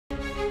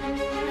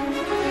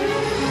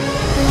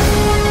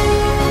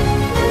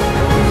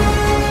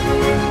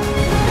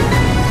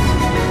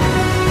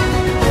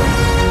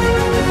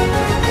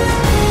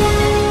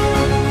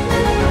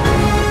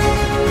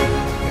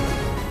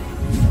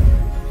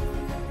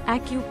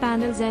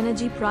Accu-Panels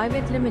Energy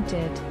Pvt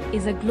Ltd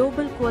is a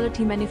global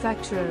quality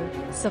manufacturer,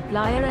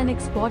 supplier and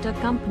exporter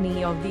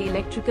company of the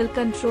electrical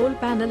control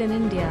panel in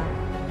India.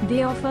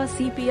 They offer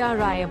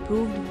CPRI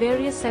approved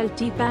various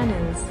LT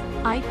panels,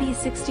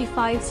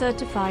 IP65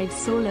 certified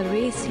solar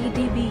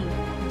ACdb,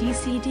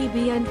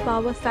 dcdb and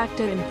power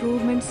factor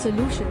improvement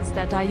solutions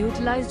that are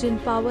utilized in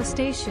power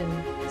station,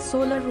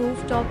 solar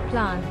rooftop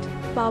plant,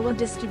 power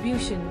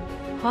distribution,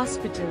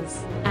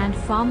 hospitals, and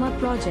pharma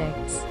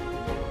projects.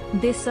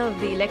 They serve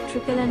the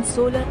electrical and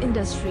solar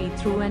industry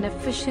through an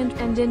efficient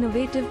and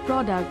innovative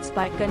products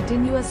by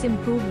continuous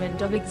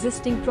improvement of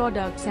existing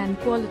products and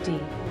quality.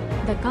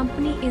 The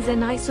company is an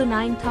ISO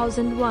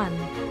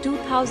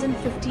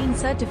 9001:2015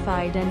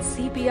 certified and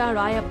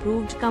CPRI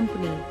approved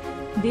company.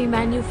 They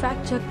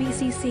manufacture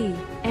PCC,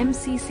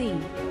 MCC,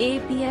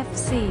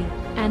 APFC,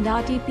 and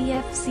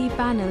RTPFC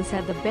panels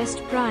at the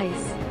best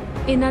price.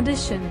 In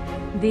addition,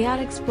 they are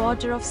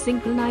exporter of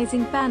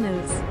Synchronizing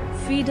panels,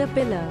 feeder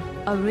pillar,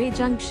 array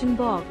junction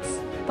box,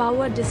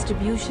 power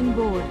distribution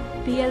board,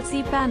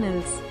 PLC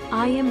panels,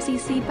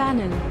 IMCC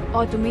panel,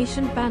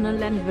 automation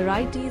panel and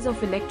varieties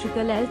of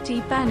electrical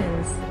LT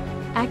panels.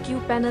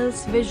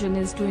 Accu-Panels' vision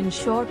is to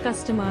ensure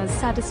customers'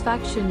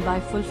 satisfaction by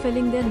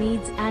fulfilling their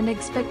needs and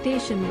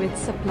expectation with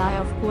supply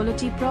of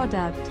quality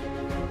product.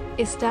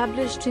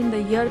 Established in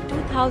the year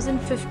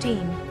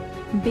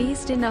 2015,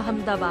 based in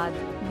Ahmedabad,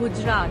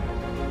 Gujarat,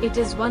 it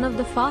is one of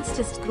the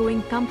fastest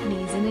growing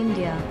companies in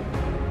India.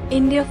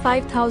 India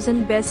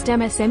 5000 Best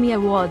MSME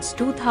Awards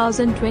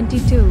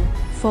 2022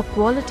 for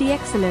quality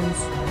excellence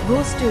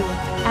goes to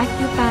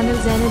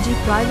Accu-Panels Energy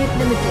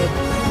Pvt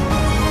Ltd.